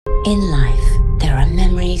In life, there are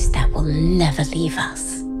memories that will never leave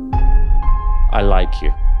us. I like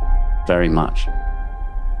you very much,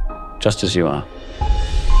 just as you are.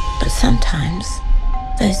 But sometimes,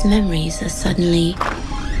 those memories are suddenly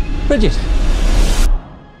Bridget!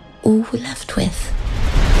 all we're left with.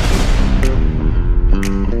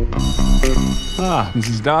 Ah,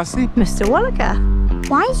 Mrs. Darcy. Mr. Wallaker.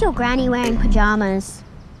 Why is your granny wearing pajamas?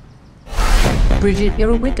 Bridget, you're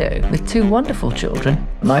a widow with 2 wonderful children.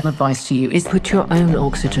 My advice to you is put your own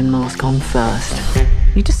oxygen mask on first.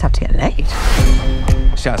 You just have to get laid.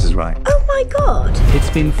 Shaz is right. Oh my God. It's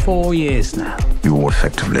been 4 years now. You're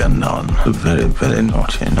effectively a nun. A very, very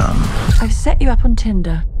naughty nun. I've set you up on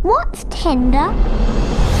Tinder. What's Tinder?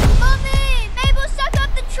 Mummy! Mabel's stuck up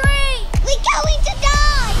the tree! We're going to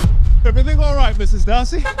die! Everything all right, Mrs.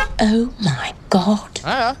 Darcy? Oh my God.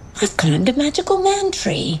 Hiya. I've climbed a magical man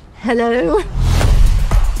tree. Hello.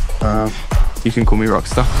 You can call me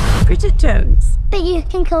Rockstar. Bridget Jones. But you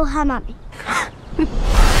can call her mummy.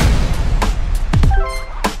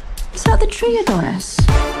 Is that the tree Adonis?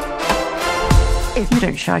 If you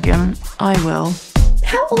don't shag him, I will.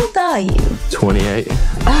 How old are you? 28.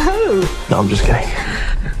 Oh. No, I'm just kidding.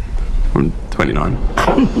 I'm 29.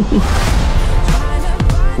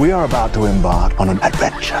 We are about to embark on an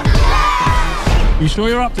adventure. You sure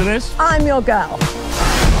you're up to this? I'm your girl.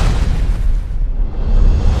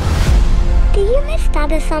 Do you miss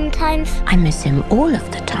Dada sometimes? I miss him all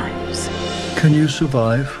of the times. Can you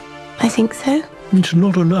survive? I think so. It's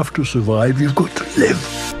not enough to survive, you've got to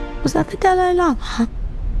live. Was that the Dalai Lama?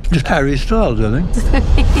 Just Harry Styles, I think.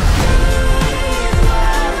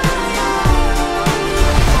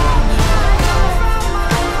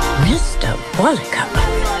 Mr. Wallaker.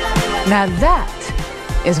 Now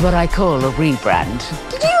that is what I call a rebrand.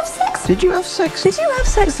 Did you have sex? Did you have sex? Did you have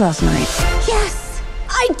sex last night? Yes,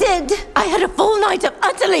 I did. I had a full night of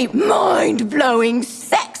utterly mind-blowing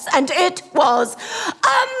sex, and it was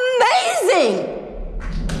amazing.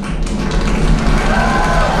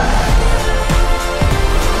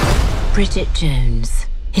 Bridget Jones,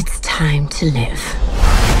 it's time to live.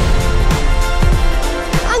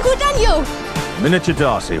 Uncle Daniel! Miniature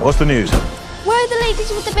Darcy, what's the news? Where are the ladies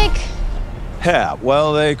with the big... Hair.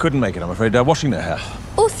 Well, they couldn't make it, I'm afraid. They're washing their hair.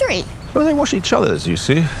 All 3? Well, they wash each other's, you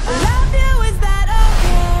see.